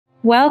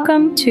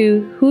Welcome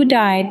to Who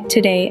Died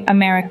Today,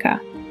 America,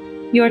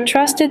 your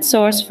trusted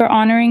source for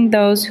honoring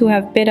those who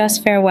have bid us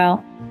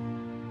farewell.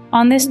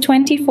 On this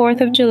 24th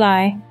of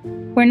July,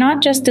 we're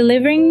not just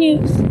delivering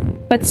news,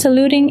 but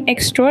saluting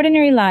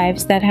extraordinary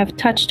lives that have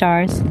touched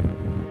ours.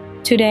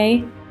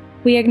 Today,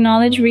 we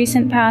acknowledge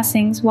recent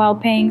passings while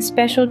paying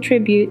special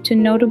tribute to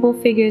notable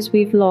figures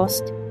we've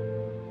lost.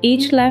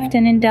 Each left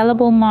an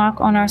indelible mark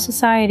on our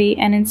society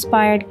and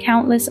inspired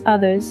countless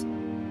others.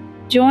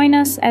 Join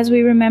us as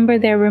we remember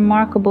their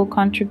remarkable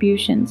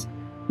contributions,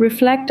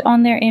 reflect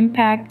on their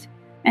impact,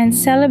 and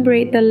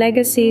celebrate the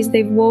legacies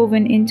they've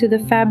woven into the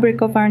fabric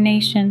of our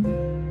nation.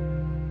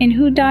 In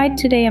Who Died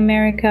Today,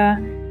 America,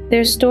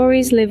 their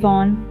stories live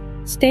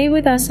on. Stay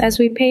with us as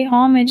we pay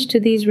homage to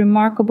these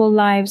remarkable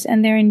lives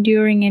and their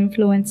enduring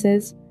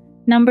influences.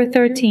 Number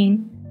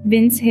 13,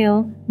 Vince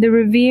Hill, the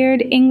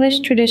revered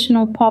English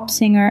traditional pop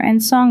singer and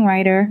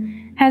songwriter,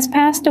 has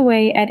passed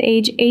away at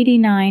age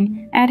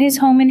 89 at his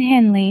home in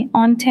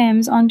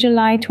Henley-on-Thames on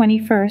July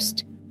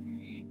 21st.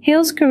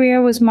 Hill's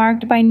career was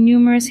marked by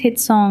numerous hit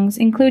songs,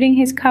 including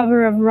his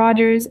cover of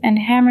Rodgers and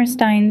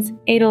Hammerstein's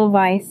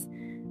Edelweiss,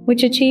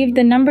 which achieved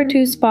the number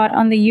 2 spot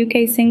on the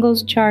UK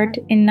singles chart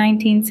in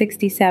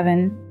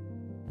 1967.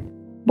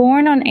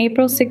 Born on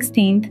April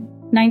 16,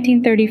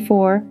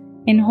 1934,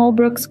 in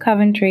Holbrooks,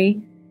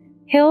 Coventry,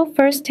 Hill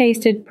first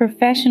tasted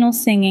professional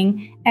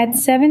singing at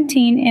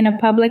 17 in a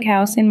public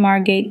house in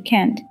Margate,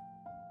 Kent.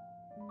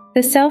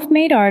 The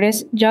self-made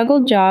artist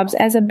juggled jobs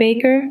as a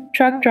baker,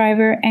 truck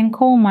driver, and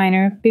coal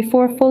miner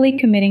before fully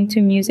committing to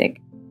music.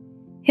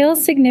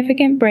 Hill's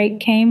significant break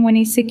came when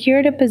he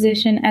secured a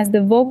position as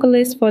the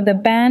vocalist for the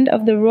Band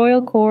of the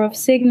Royal Corps of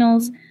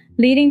Signals,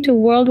 leading to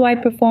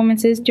worldwide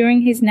performances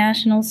during his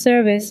national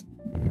service.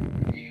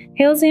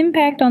 Hill's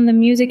impact on the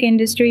music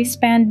industry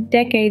spanned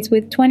decades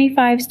with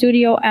 25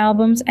 studio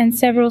albums and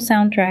several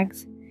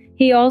soundtracks.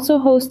 He also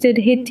hosted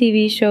hit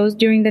TV shows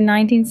during the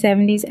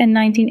 1970s and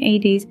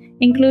 1980s,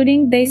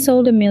 including They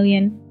Sold a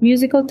Million,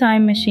 Musical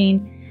Time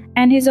Machine,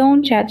 and his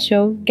own chat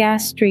show,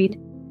 Gas Street.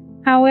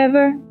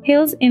 However,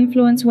 Hill's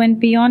influence went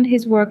beyond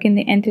his work in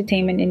the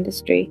entertainment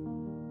industry.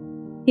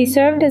 He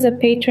served as a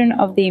patron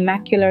of the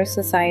Macular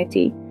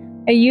Society,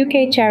 a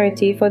UK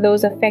charity for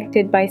those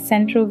affected by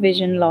central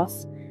vision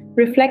loss,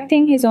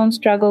 reflecting his own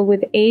struggle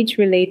with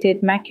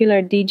age-related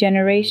macular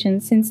degeneration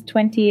since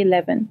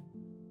 2011.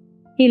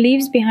 He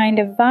leaves behind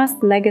a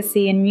vast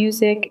legacy in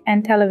music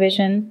and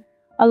television,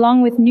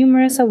 along with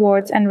numerous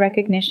awards and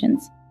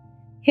recognitions.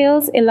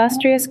 Hill's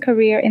illustrious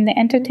career in the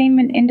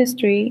entertainment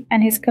industry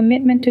and his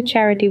commitment to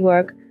charity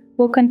work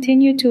will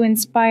continue to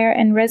inspire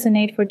and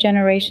resonate for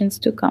generations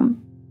to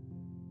come.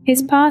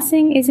 His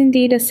passing is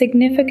indeed a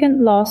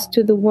significant loss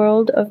to the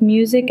world of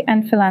music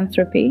and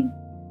philanthropy.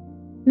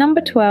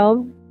 Number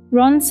 12,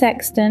 Ron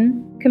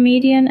Sexton,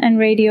 comedian and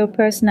radio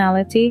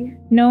personality,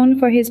 known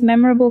for his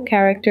memorable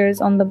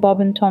characters on The Bob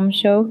and Tom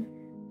Show,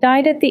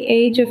 died at the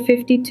age of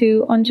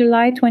 52 on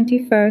July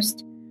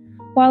 21st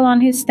while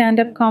on his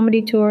stand-up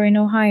comedy tour in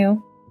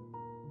Ohio.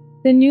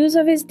 The news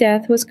of his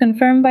death was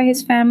confirmed by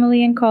his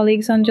family and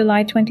colleagues on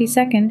July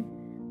 22nd,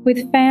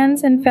 with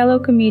fans and fellow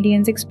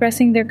comedians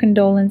expressing their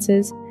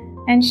condolences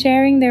and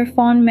sharing their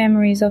fond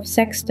memories of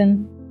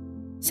Sexton.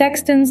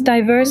 Sexton's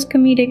diverse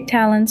comedic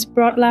talents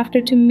brought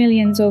laughter to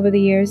millions over the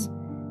years.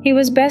 He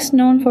was best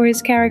known for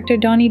his character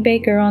Donnie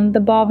Baker on The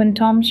Bob and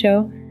Tom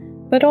Show,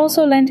 but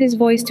also lent his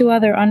voice to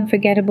other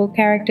unforgettable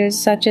characters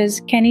such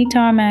as Kenny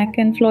Tarmac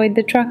and Floyd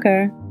the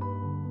Trucker.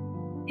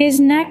 His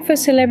knack for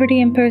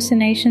celebrity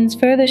impersonations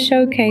further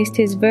showcased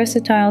his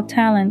versatile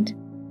talent.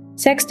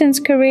 Sexton's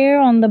career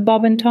on The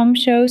Bob and Tom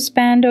Show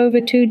spanned over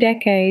 2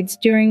 decades,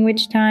 during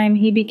which time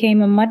he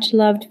became a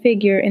much-loved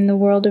figure in the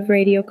world of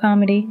radio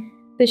comedy.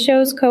 The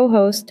show's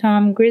co-host,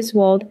 Tom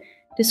Griswold,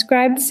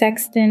 described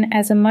Sexton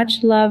as a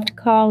much-loved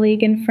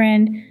colleague and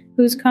friend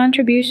whose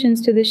contributions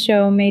to the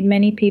show made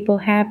many people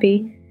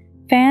happy.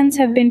 Fans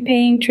have been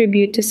paying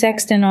tribute to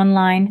Sexton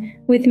online,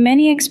 with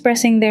many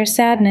expressing their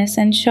sadness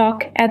and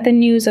shock at the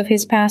news of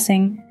his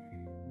passing.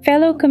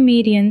 Fellow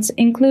comedians,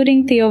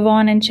 including Theo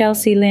Von and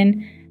Chelsea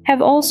Lynn,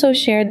 have also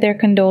shared their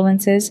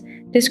condolences,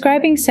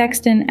 describing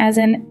Sexton as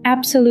an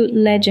absolute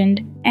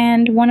legend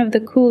and one of the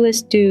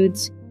coolest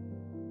dudes.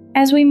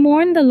 As we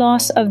mourn the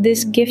loss of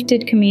this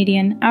gifted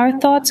comedian, our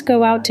thoughts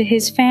go out to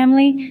his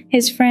family,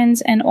 his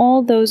friends, and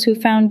all those who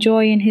found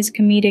joy in his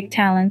comedic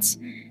talents.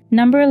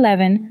 Number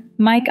 11,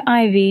 Mike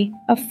Ivey,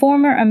 a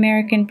former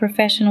American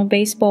professional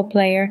baseball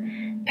player,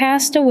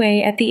 passed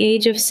away at the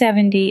age of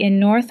 70 in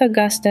North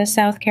Augusta,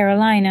 South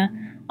Carolina,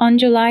 on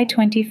July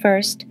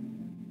 21st.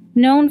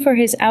 Known for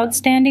his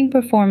outstanding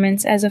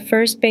performance as a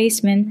first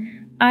baseman,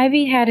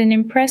 Ivey had an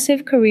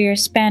impressive career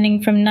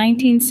spanning from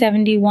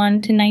 1971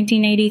 to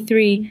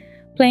 1983,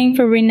 playing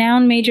for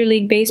renowned Major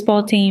League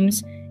Baseball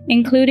teams,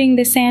 including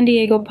the San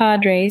Diego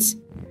Padres,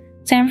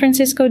 San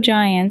Francisco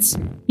Giants,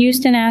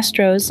 Houston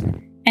Astros,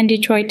 and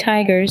Detroit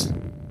Tigers.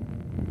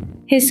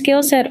 His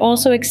skill set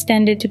also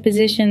extended to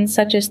positions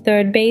such as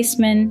third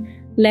baseman,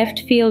 left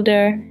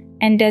fielder,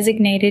 and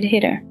designated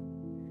hitter.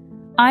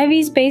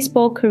 Ivy's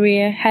baseball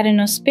career had an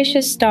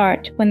auspicious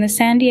start when the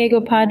San Diego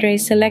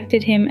Padres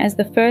selected him as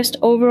the first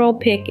overall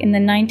pick in the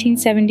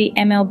 1970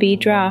 MLB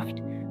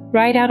draft,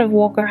 right out of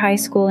Walker High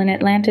School in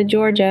Atlanta,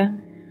 Georgia,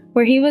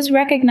 where he was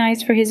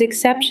recognized for his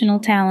exceptional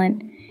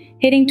talent,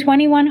 hitting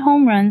 21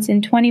 home runs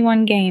in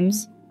 21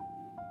 games.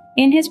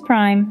 In his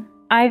prime,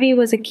 Ivy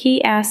was a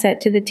key asset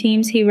to the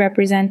teams he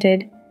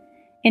represented.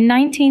 In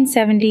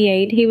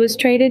 1978, he was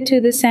traded to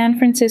the San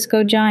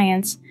Francisco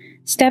Giants,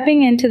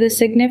 stepping into the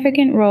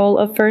significant role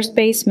of first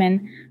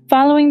baseman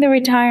following the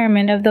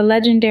retirement of the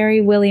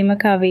legendary Willie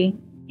McCovey.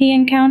 He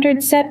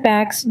encountered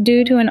setbacks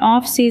due to an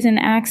off-season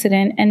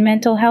accident and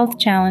mental health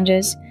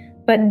challenges,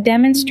 but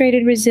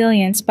demonstrated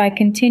resilience by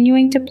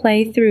continuing to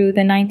play through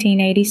the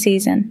 1980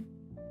 season.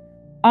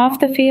 Off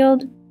the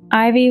field,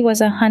 Ivy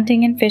was a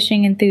hunting and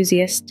fishing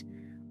enthusiast,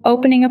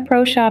 opening a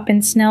pro shop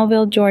in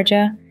Snellville,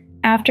 Georgia,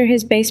 after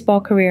his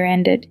baseball career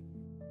ended.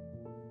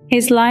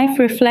 His life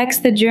reflects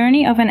the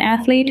journey of an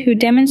athlete who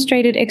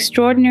demonstrated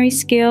extraordinary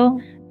skill,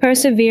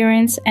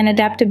 perseverance, and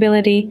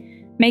adaptability,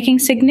 making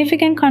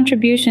significant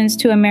contributions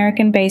to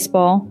American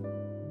baseball.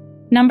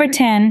 Number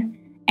 10,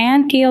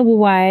 Anne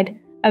Keil-Wyatt,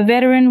 a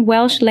veteran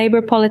Welsh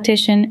Labour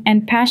politician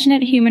and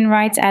passionate human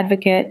rights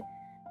advocate,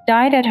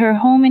 died at her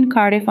home in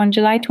Cardiff on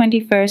July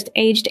 21st,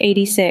 aged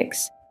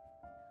 86.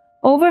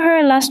 Over her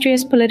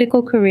illustrious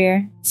political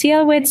career,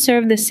 Keil-Wyatt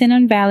served the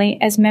Cynon Valley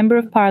as Member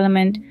of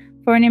Parliament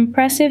for an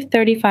impressive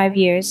 35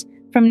 years,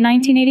 from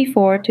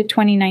 1984 to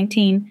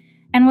 2019,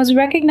 and was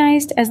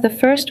recognized as the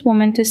first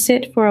woman to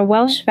sit for a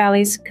Welsh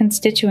Valleys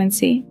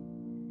constituency.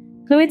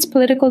 Wyatt's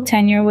political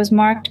tenure was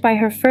marked by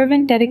her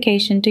fervent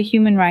dedication to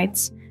human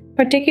rights,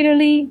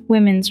 particularly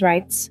women's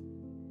rights.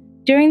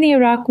 During the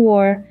Iraq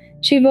War,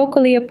 she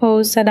vocally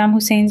opposed Saddam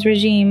Hussein's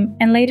regime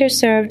and later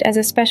served as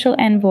a special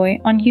envoy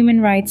on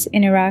human rights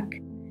in Iraq.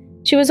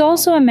 She was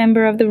also a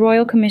member of the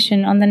Royal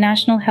Commission on the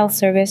National Health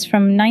Service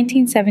from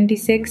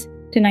 1976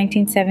 to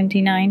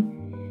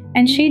 1979,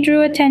 and she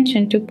drew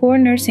attention to poor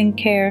nursing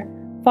care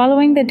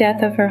following the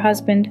death of her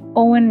husband,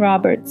 Owen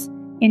Roberts,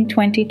 in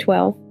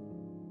 2012.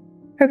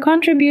 Her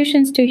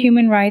contributions to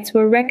human rights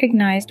were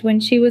recognized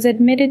when she was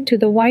admitted to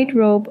the White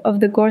Robe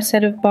of the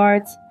Gorsedd of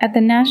Bards at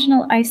the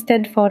National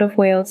Eisteddfod of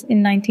Wales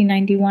in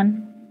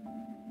 1991.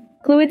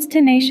 Wyatt's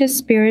tenacious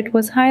spirit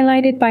was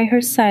highlighted by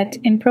her sit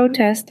in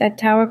protest at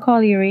Tower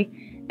Colliery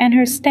and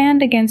her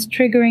stand against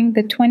triggering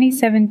the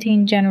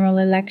 2017 general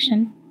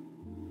election.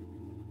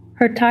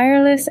 Her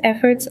tireless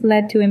efforts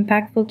led to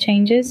impactful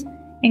changes,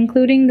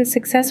 including the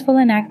successful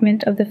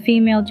enactment of the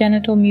Female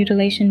Genital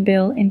Mutilation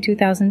Bill in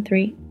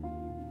 2003.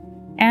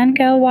 Anne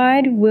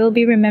Keil-Wyatt will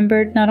be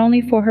remembered not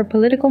only for her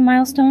political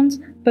milestones,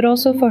 but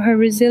also for her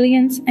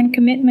resilience and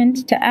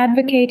commitment to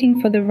advocating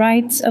for the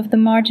rights of the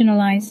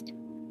marginalized.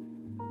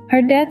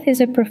 Her death is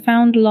a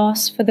profound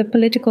loss for the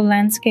political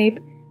landscape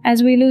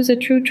as we lose a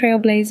true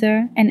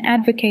trailblazer and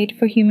advocate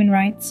for human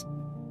rights.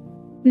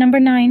 Number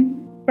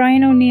 9,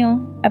 Brian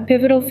O'Neill, a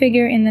pivotal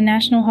figure in the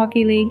National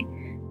Hockey League,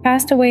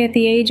 passed away at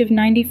the age of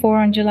 94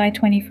 on July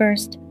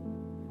 21st.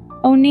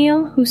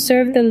 O'Neill, who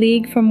served the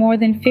league for more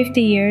than 50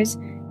 years,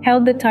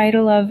 held the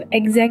title of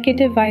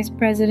Executive Vice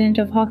President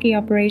of Hockey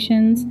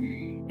Operations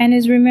and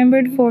is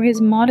remembered for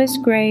his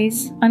modest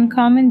grace,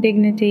 uncommon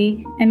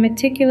dignity, and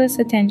meticulous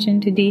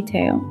attention to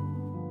detail.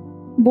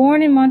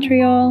 Born in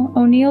Montreal,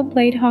 O'Neill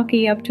played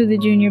hockey up to the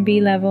junior B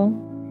level.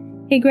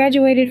 He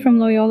graduated from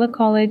Loyola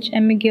College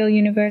and McGill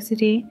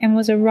University and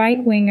was a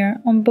right winger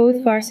on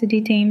both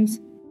varsity teams.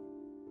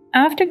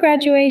 After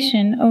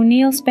graduation,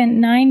 O'Neill spent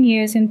 9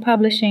 years in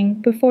publishing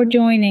before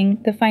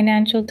joining the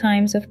Financial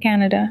Times of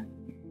Canada.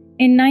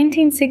 In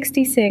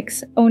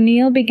 1966,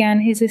 O'Neill began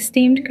his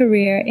esteemed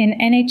career in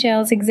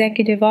NHL's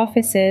executive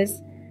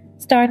offices,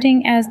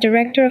 starting as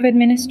Director of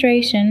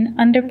Administration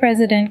under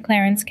President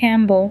Clarence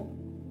Campbell.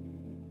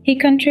 He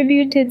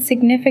contributed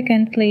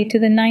significantly to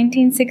the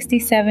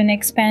 1967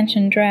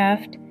 expansion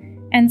draft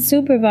and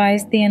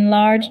supervised the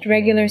enlarged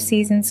regular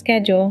season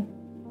schedule.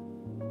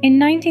 In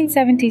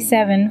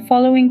 1977,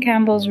 following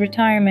Campbell's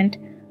retirement,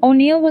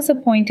 O'Neill was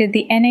appointed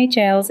the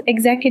NHL's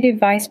Executive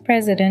Vice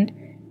President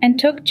and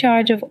took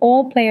charge of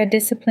all player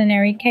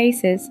disciplinary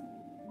cases.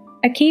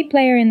 A key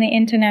player in the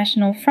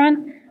international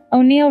front,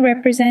 O'Neill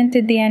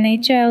represented the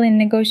NHL in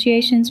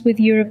negotiations with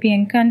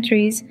European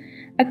countries,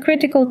 a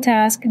critical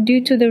task due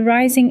to the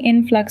rising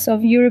influx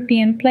of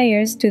European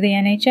players to the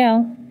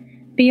NHL.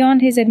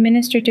 Beyond his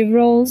administrative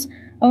roles,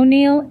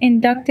 O'Neill,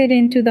 inducted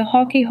into the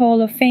Hockey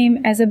Hall of Fame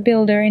as a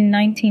builder in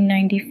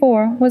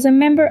 1994, was a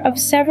member of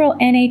several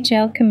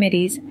NHL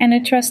committees and a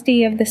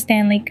trustee of the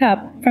Stanley Cup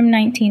from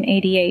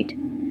 1988.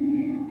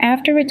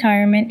 After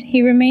retirement,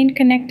 he remained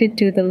connected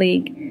to the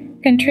league,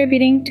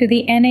 contributing to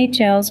the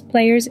NHL's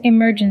Players'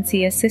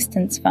 Emergency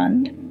Assistance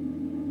Fund.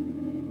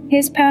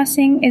 His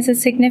passing is a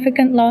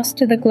significant loss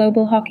to the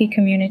global hockey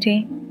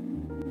community.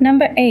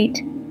 Number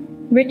 8.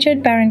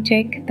 Richard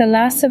Baranczyk, the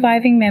last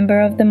surviving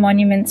member of the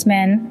Monuments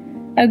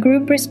Men, a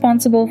group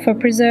responsible for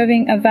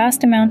preserving a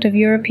vast amount of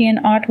European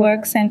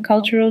artworks and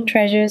cultural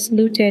treasures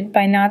looted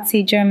by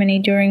Nazi Germany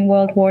during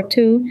World War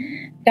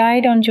II,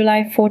 died on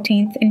July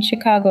 14th in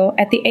Chicago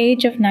at the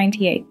age of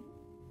 98.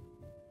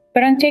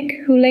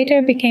 Barantic, who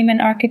later became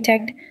an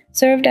architect,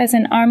 served as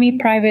an army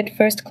private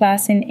first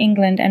class in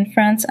England and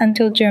France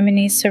until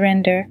Germany's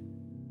surrender.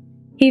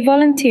 He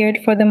volunteered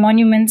for the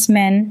Monument's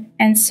Men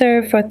and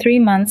served for 3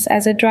 months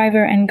as a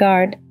driver and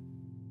guard.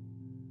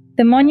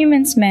 The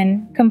Monument's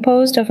Men,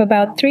 composed of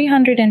about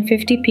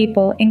 350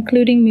 people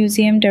including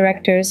museum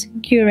directors,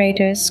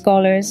 curators,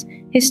 scholars,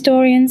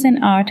 historians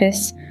and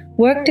artists,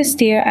 worked to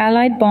steer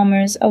Allied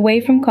bombers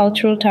away from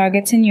cultural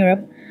targets in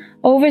Europe,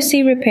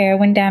 oversee repair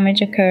when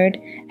damage occurred,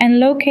 and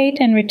locate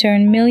and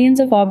return millions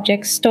of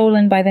objects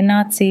stolen by the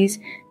Nazis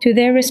to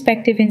their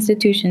respective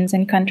institutions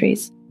and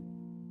countries.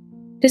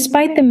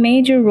 Despite the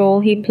major role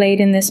he played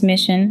in this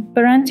mission,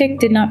 Barantic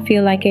did not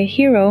feel like a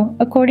hero,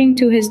 according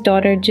to his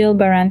daughter Jill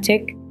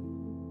Barantic.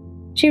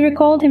 She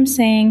recalled him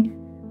saying,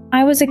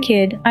 "I was a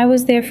kid, I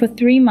was there for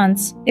 3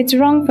 months, it's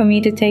wrong for me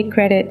to take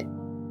credit."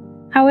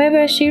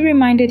 However, she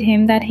reminded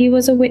him that he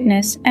was a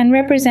witness and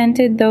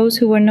represented those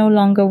who were no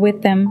longer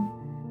with them.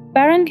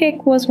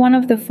 Barantic was one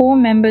of the 4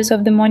 members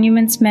of the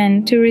Monument's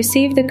Men to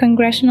receive the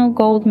Congressional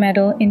Gold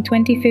Medal in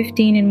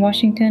 2015 in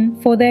Washington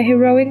for their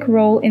heroic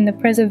role in the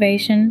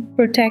preservation,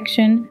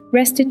 protection,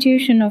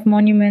 restitution of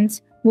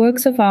monuments,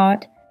 works of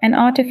art, and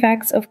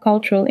artifacts of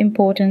cultural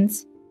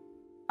importance.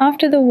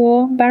 After the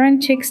war,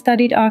 Barantic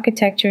studied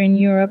architecture in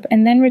Europe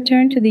and then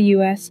returned to the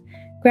US,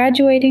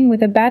 graduating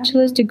with a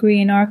bachelor's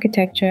degree in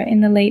architecture in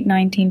the late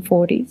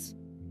 1940s.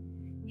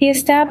 He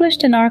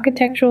established an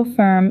architectural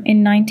firm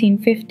in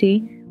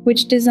 1950,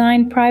 which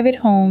designed private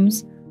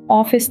homes,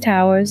 office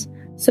towers,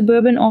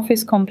 suburban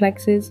office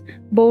complexes,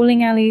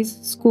 bowling alleys,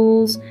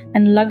 schools,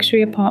 and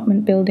luxury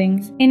apartment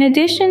buildings. In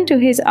addition to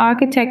his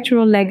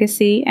architectural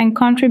legacy and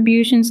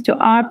contributions to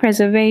art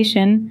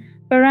preservation,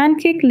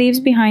 Barantic leaves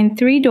behind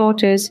 3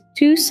 daughters,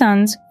 2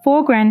 sons,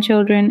 4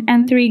 grandchildren,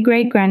 and 3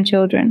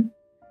 great-grandchildren.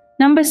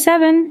 Number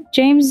 7,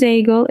 James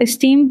Zagel,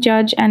 esteemed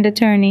judge and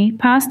attorney,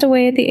 passed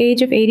away at the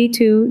age of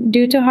 82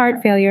 due to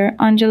heart failure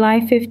on July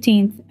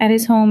 15th at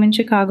his home in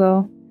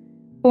Chicago.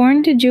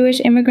 Born to Jewish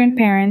immigrant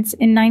parents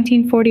in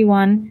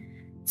 1941,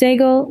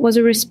 Zagel was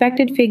a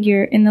respected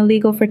figure in the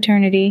legal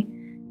fraternity,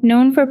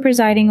 known for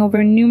presiding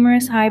over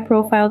numerous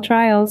high-profile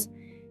trials,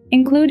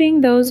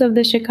 including those of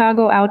the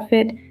Chicago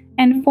outfit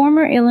and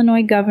former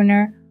Illinois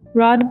Governor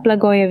Rod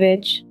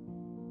Blagojevich.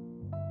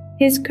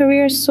 His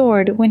career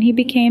soared when he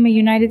became a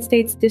United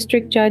States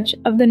District Judge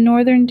of the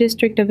Northern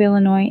District of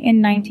Illinois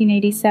in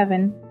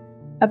 1987,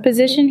 a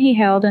position he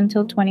held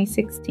until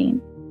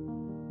 2016.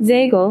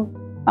 Zagel,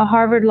 a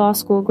Harvard Law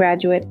School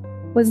graduate,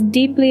 was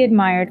deeply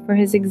admired for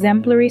his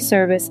exemplary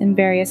service in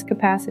various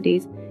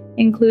capacities,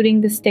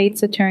 including the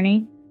state's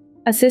attorney,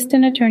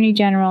 assistant attorney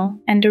general,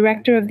 and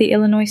director of the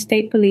Illinois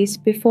State Police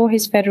before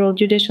his federal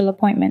judicial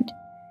appointment.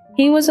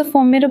 He was a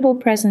formidable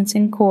presence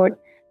in court,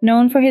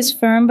 known for his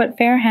firm but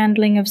fair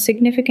handling of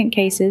significant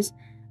cases,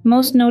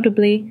 most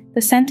notably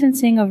the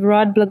sentencing of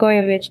Rod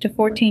Blagojevich to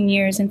 14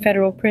 years in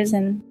federal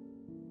prison.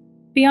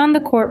 Beyond the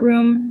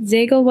courtroom,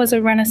 Zagel was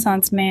a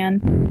Renaissance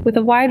man with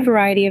a wide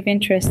variety of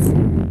interests.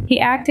 He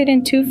acted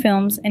in 2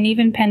 films and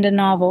even penned a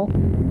novel.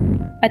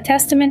 A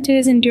testament to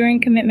his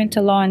enduring commitment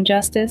to law and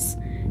justice,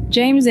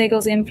 James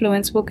Zagel's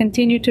influence will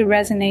continue to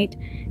resonate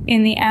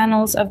in the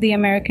annals of the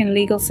American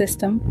legal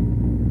system.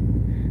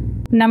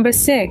 Number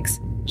 6,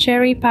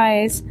 Sherry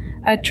Paez,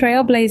 a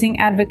trailblazing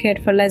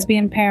advocate for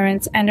lesbian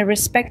parents and a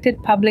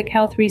respected public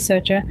health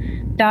researcher,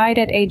 died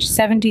at age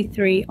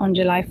 73 on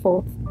July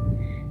 4th.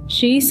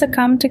 She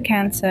succumbed to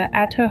cancer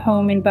at her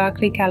home in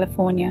Berkeley,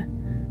 California.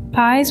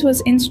 Paez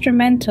was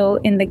instrumental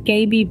in the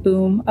gay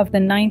boom of the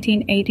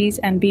 1980s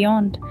and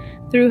beyond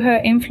through her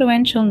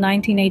influential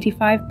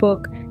 1985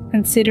 book,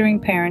 Considering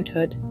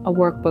Parenthood, a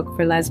workbook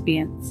for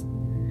lesbians.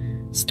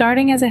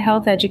 Starting as a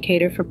health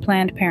educator for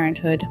Planned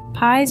Parenthood,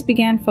 Paez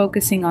began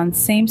focusing on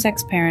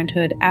same-sex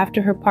parenthood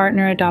after her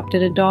partner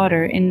adopted a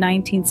daughter in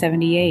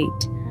 1978.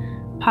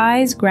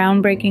 Paez's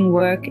groundbreaking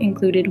work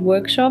included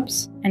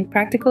workshops and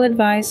practical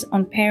advice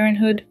on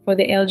parenthood for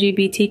the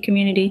LGBT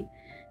community,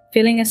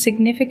 filling a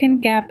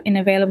significant gap in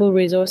available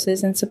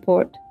resources and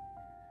support.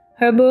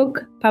 Her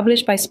book,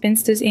 published by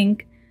Spinsters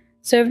Inc.,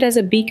 served as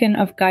a beacon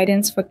of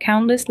guidance for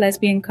countless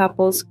lesbian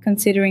couples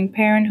considering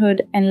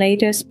parenthood and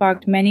later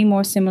sparked many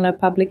more similar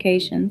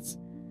publications.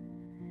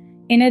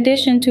 In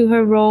addition to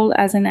her role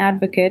as an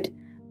advocate,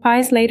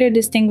 Paez later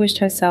distinguished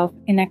herself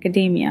in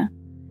academia.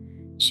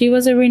 She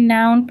was a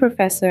renowned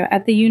professor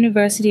at the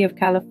University of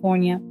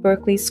California,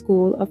 Berkeley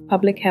School of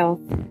Public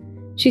Health.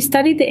 She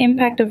studied the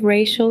impact of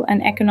racial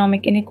and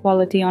economic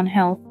inequality on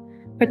health,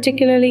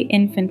 particularly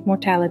infant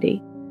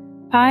mortality.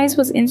 Paez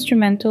was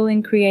instrumental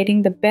in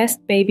creating the Best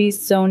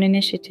Babies Zone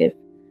initiative,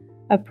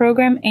 a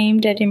program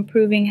aimed at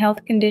improving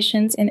health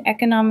conditions in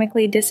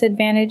economically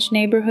disadvantaged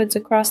neighborhoods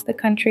across the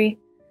country.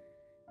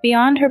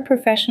 Beyond her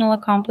professional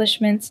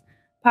accomplishments,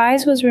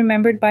 Paez was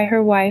remembered by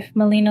her wife,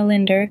 Melina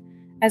Linder,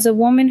 as a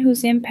woman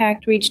whose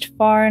impact reached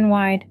far and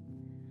wide.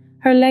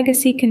 Her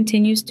legacy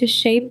continues to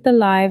shape the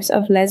lives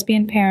of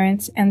lesbian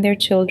parents and their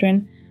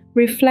children,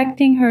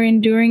 reflecting her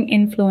enduring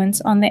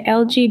influence on the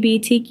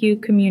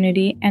LGBTQ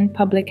community and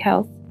public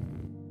health.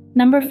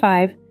 Number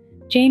 5.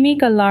 Jaime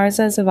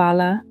Galarza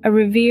Zavala, a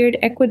revered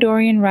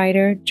Ecuadorian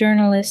writer,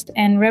 journalist,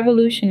 and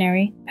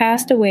revolutionary,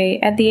 passed away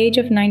at the age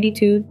of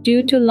 92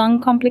 due to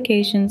lung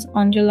complications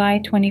on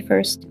July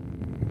 21st.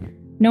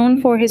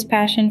 Known for his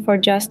passion for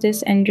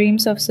justice and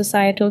dreams of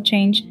societal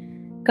change,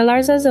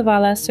 Galarza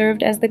Zavala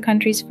served as the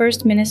country's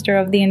first Minister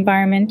of the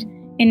Environment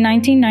in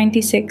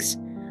 1996,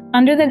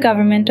 under the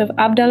government of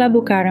Abdallah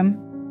Bucaram.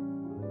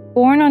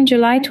 Born on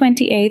July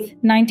 28,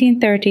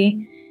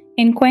 1930,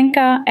 in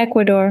Cuenca,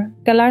 Ecuador,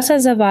 Galarza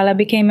Zavala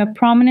became a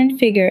prominent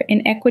figure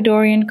in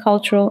Ecuadorian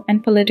cultural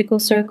and political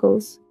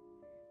circles.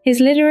 His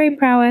literary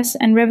prowess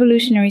and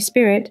revolutionary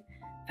spirit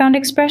found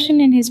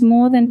expression in his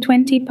more than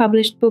 20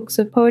 published books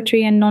of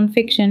poetry and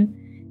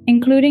non-fiction,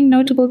 including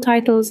notable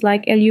titles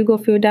like El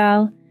Yugo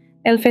Feudal,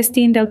 El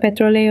Festín del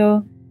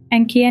Petróleo,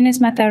 and Quienes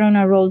Mataron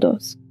a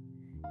Roldos.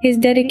 His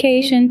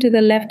dedication to the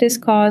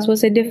leftist cause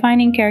was a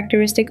defining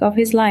characteristic of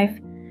his life,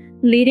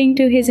 leading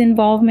to his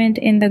involvement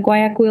in the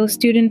Guayaquil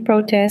student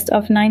protest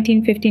of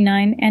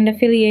 1959 and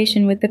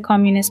affiliation with the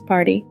Communist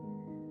Party.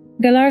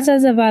 Galarza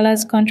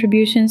Zavala's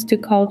contributions to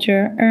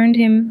culture earned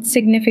him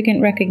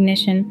significant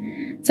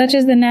recognition, such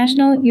as the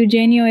National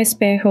Eugenio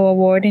Espejo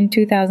Award in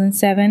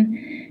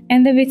 2007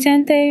 and the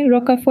Vicente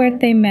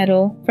Rocafuerte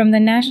Medal from the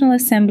National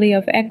Assembly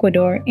of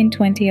Ecuador in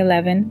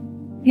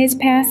 2011. His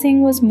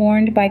passing was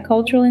mourned by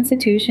cultural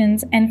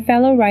institutions and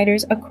fellow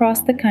writers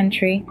across the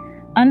country,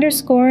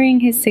 underscoring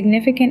his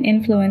significant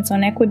influence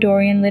on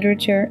Ecuadorian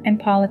literature and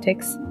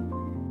politics.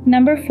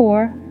 Number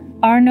 4.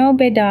 Arnaud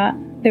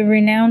Bédat, the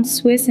renowned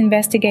Swiss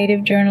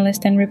investigative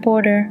journalist and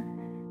reporter,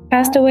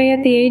 passed away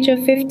at the age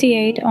of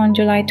 58 on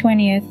July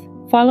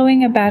 20th,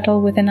 following a battle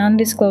with an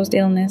undisclosed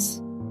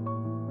illness.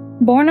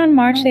 Born on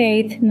March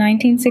 8,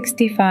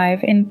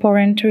 1965 in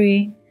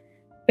Porrentruy,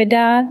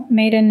 Bédat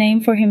made a name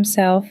for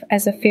himself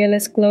as a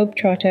fearless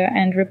globetrotter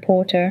and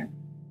reporter.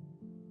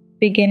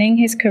 Beginning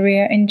his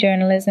career in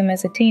journalism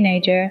as a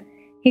teenager,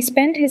 he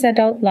spent his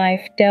adult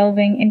life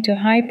delving into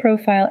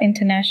high-profile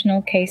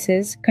international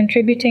cases,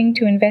 contributing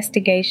to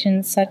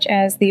investigations such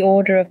as the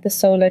Order of the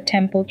Solar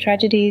Temple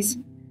tragedies,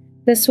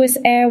 the Swiss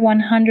Air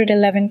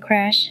 111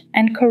 crash,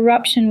 and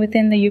corruption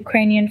within the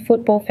Ukrainian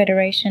Football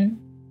Federation.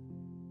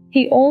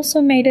 He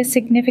also made a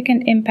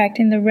significant impact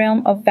in the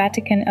realm of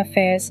Vatican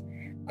affairs,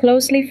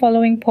 closely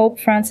following Pope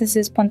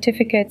Francis's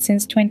pontificate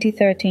since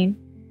 2013.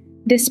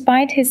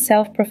 Despite his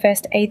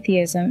self-professed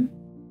atheism.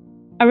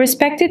 A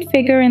respected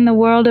figure in the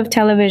world of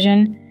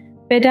television,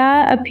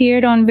 Bédat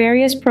appeared on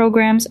various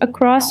programs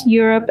across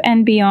Europe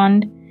and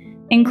beyond,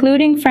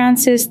 including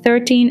France's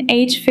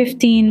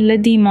 13H15 Le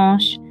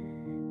Dimanche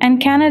and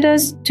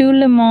Canada's Tout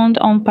le monde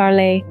en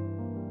parlait.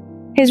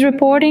 His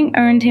reporting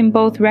earned him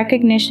both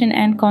recognition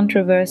and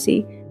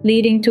controversy,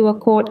 leading to a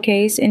court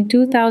case in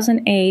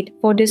 2008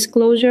 for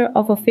disclosure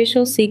of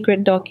official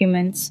secret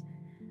documents,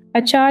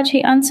 a charge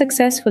he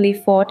unsuccessfully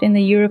fought in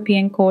the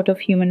European Court of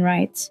Human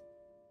Rights.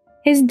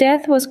 His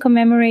death was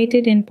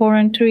commemorated in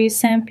Porrentruy's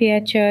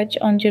Saint-Pierre Church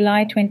on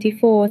July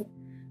 24th,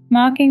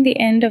 marking the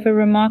end of a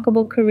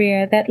remarkable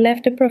career that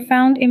left a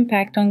profound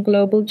impact on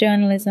global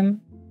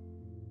journalism.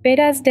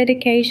 Bédat's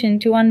dedication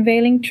to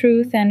unveiling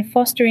truth and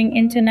fostering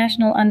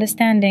international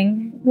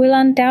understanding will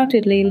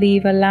undoubtedly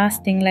leave a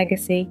lasting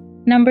legacy.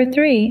 Number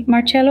 3.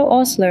 Marcello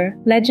Osler,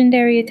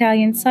 legendary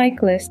Italian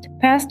cyclist,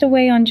 passed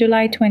away on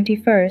July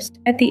 21st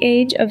at the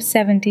age of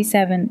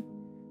 77.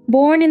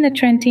 Born in the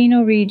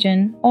Trentino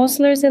region,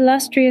 Osler's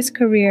illustrious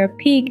career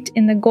peaked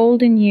in the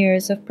golden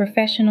years of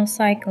professional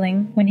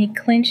cycling when he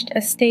clinched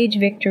a stage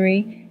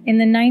victory in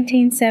the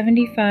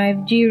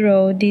 1975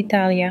 Giro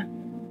d'Italia.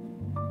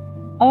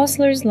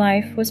 Osler's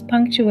life was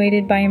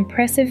punctuated by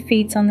impressive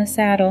feats on the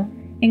saddle,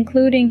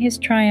 including his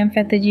triumph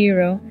at the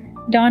Giro,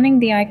 donning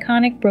the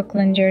iconic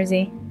Brooklyn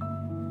jersey.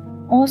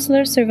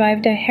 Osler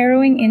survived a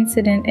harrowing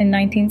incident in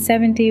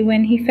 1970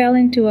 when he fell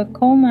into a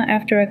coma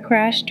after a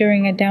crash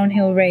during a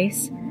downhill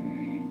race.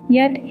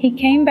 Yet he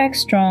came back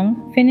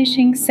strong,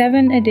 finishing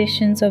 7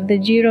 editions of the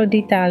Giro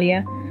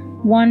d'Italia,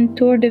 won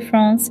Tour de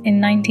France in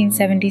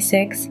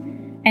 1976,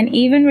 and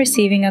even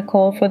receiving a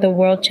call for the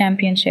World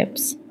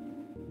Championships.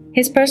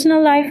 His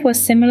personal life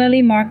was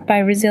similarly marked by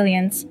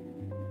resilience.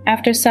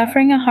 After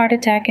suffering a heart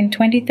attack in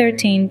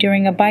 2013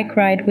 during a bike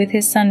ride with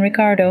his son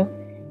Riccardo,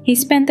 he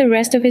spent the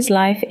rest of his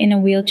life in a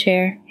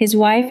wheelchair. His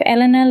wife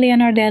Elena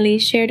Leonardelli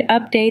shared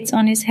updates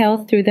on his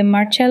health through the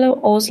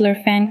Marcello Osler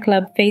Fan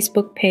Club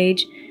Facebook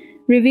page,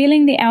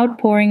 revealing the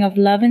outpouring of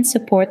love and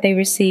support they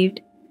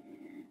received.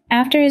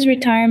 After his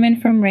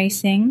retirement from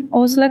racing,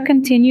 Osler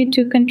continued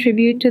to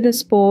contribute to the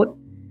sport,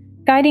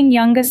 guiding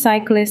younger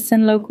cyclists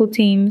and local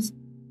teams.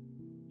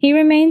 He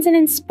remains an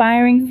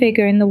inspiring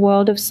figure in the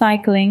world of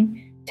cycling,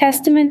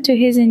 testament to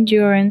his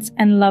endurance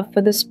and love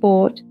for the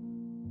sport.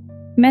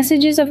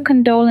 Messages of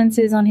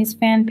condolences on his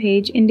fan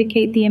page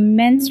indicate the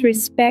immense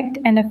respect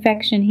and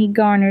affection he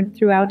garnered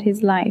throughout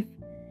his life.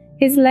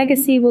 His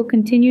legacy will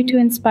continue to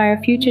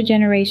inspire future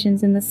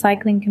generations in the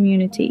cycling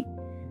community.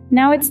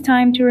 Now it's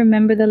time to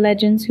remember the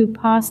legends who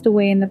passed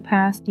away in the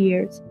past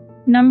years.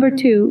 Number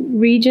 2,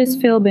 Regis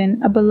Philbin,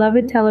 a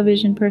beloved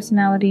television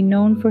personality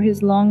known for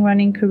his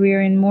long-running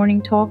career in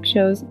morning talk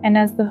shows and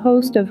as the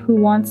host of Who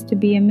Wants to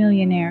Be a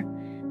Millionaire,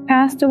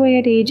 passed away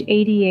at age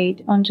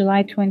 88 on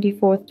July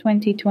 24,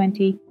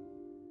 2020.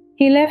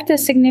 He left a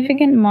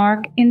significant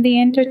mark in the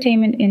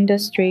entertainment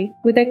industry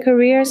with a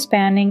career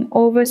spanning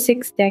over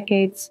 6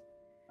 decades.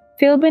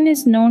 Philbin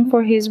is known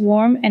for his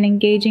warm and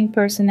engaging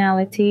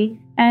personality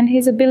and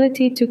his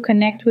ability to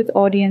connect with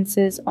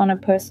audiences on a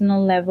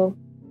personal level.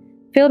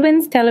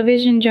 Philbin's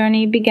television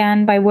journey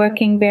began by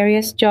working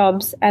various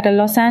jobs at a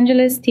Los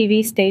Angeles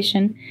TV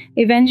station,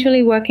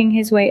 eventually working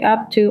his way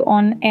up to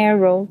on-air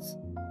roles.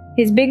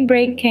 His big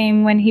break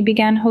came when he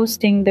began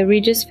hosting The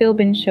Regis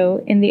Philbin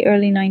Show in the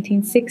early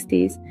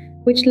 1960s,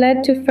 which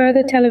led to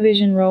further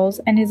television roles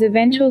and his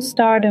eventual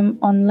stardom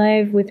on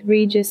Live with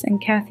Regis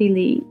and Kathy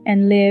Lee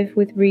and Live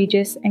with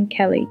Regis and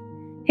Kelly.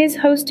 His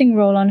hosting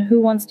role on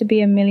Who Wants to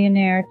Be a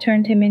Millionaire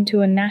turned him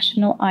into a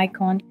national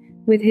icon,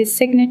 with his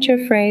signature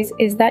phrase,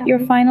 "Is that your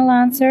final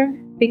answer?"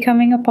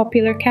 becoming a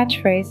popular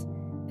catchphrase.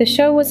 The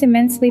show was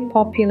immensely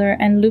popular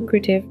and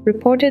lucrative,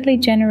 reportedly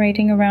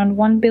generating around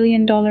 $1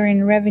 billion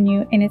in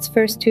revenue in its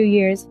first 2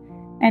 years,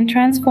 and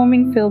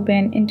transforming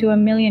Philbin into a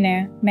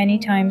millionaire many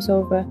times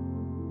over.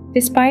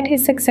 Despite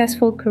his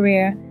successful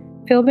career,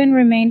 Philbin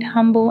remained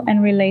humble and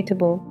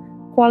relatable,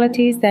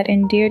 qualities that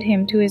endeared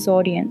him to his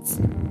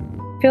audience.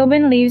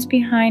 Philbin leaves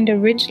behind a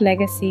rich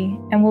legacy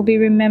and will be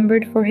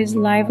remembered for his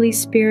lively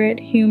spirit,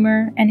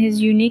 humor, and his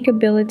unique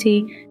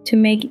ability to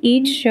make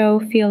each show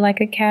feel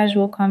like a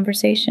casual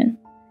conversation.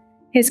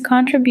 His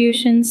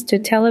contributions to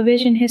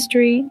television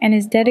history and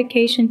his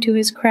dedication to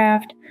his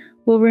craft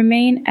will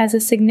remain as a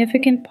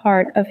significant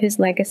part of his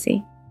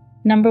legacy.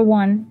 Number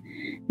 1.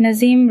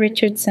 Naazim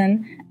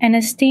Richardson, an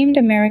esteemed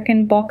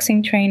American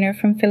boxing trainer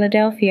from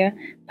Philadelphia,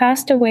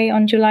 passed away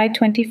on July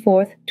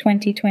 24,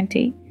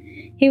 2020.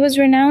 He was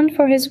renowned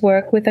for his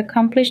work with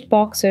accomplished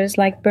boxers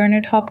like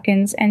Bernard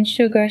Hopkins and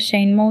Sugar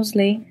Shane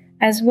Mosley,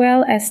 as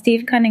well as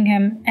Steve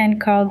Cunningham and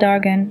Carl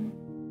Dargan.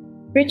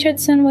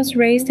 Richardson was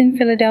raised in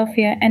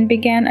Philadelphia and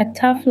began a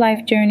tough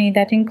life journey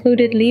that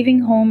included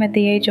leaving home at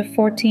the age of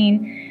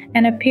 14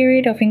 and a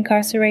period of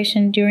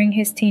incarceration during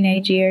his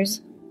teenage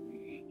years.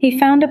 He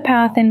found a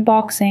path in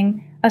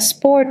boxing, a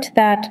sport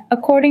that,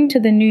 according to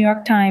the New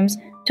York Times,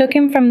 took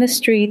him from the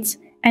streets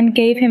and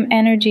gave him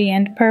energy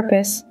and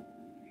purpose.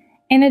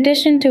 In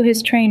addition to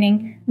his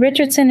training,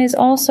 Richardson is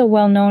also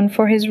well known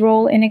for his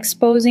role in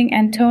exposing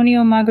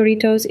Antonio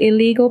Margarito's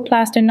illegal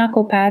plaster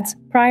knuckle pads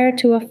prior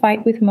to a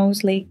fight with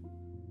Mosley.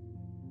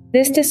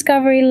 This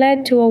discovery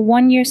led to a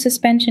 1-year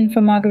suspension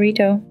for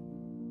Margarito.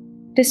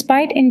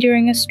 Despite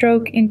enduring a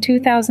stroke in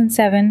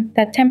 2007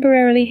 that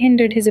temporarily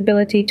hindered his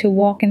ability to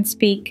walk and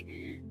speak,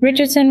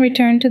 Richardson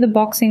returned to the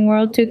boxing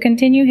world to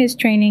continue his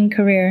training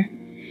career.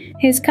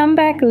 His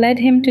comeback led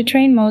him to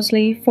train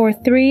Mosley for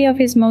 3 of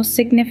his most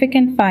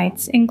significant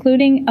fights,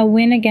 including a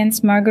win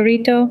against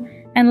Margarito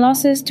and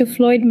losses to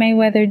Floyd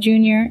Mayweather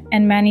Jr.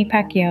 and Manny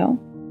Pacquiao.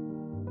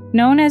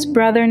 Known as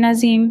Brother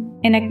Naazim,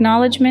 in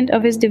acknowledgement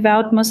of his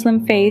devout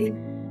Muslim faith,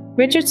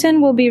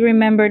 Richardson will be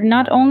remembered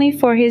not only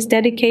for his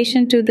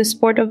dedication to the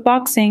sport of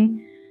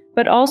boxing,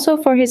 but also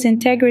for his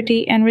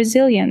integrity and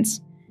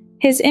resilience.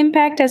 His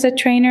impact as a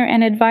trainer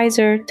and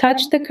advisor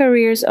touched the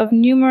careers of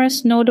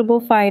numerous notable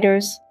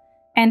fighters,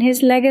 and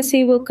his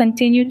legacy will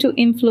continue to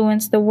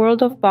influence the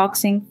world of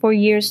boxing for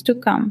years to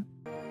come.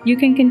 You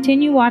can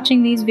continue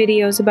watching these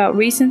videos about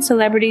recent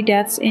celebrity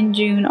deaths in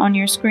June on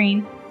your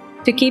screen.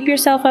 To keep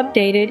yourself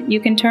updated,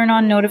 you can turn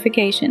on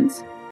notifications.